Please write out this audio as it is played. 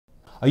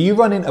Are you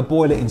running a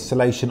boiler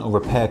installation or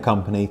repair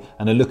company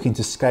and are looking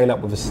to scale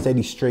up with a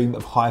steady stream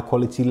of high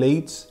quality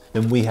leads?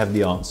 Then we have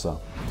the answer.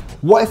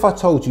 What if I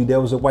told you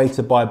there was a way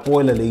to buy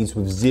boiler leads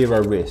with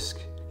zero risk?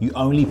 You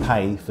only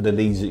pay for the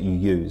leads that you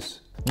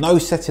use. No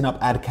setting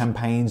up ad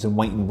campaigns and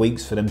waiting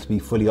weeks for them to be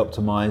fully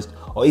optimized,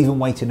 or even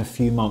waiting a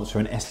few months for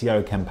an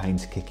SEO campaign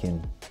to kick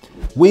in.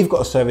 We've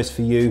got a service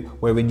for you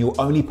wherein you'll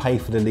only pay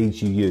for the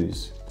leads you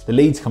use. The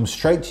leads come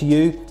straight to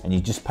you and you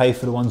just pay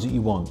for the ones that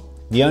you want.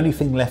 The only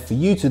thing left for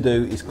you to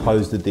do is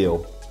close the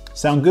deal.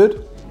 Sound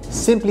good?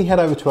 Simply head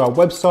over to our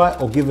website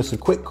or give us a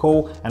quick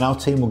call and our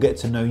team will get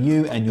to know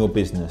you and your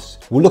business.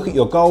 We'll look at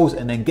your goals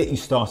and then get you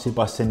started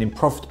by sending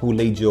profitable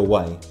leads your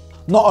way.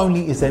 Not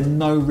only is there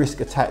no risk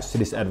attached to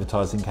this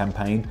advertising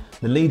campaign,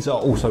 the leads are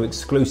also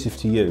exclusive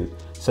to you,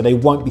 so they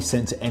won't be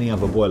sent to any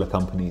other boiler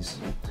companies.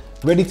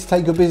 Ready to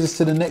take your business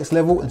to the next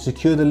level and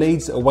secure the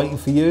leads that are waiting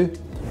for you?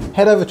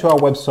 Head over to our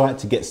website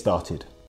to get started.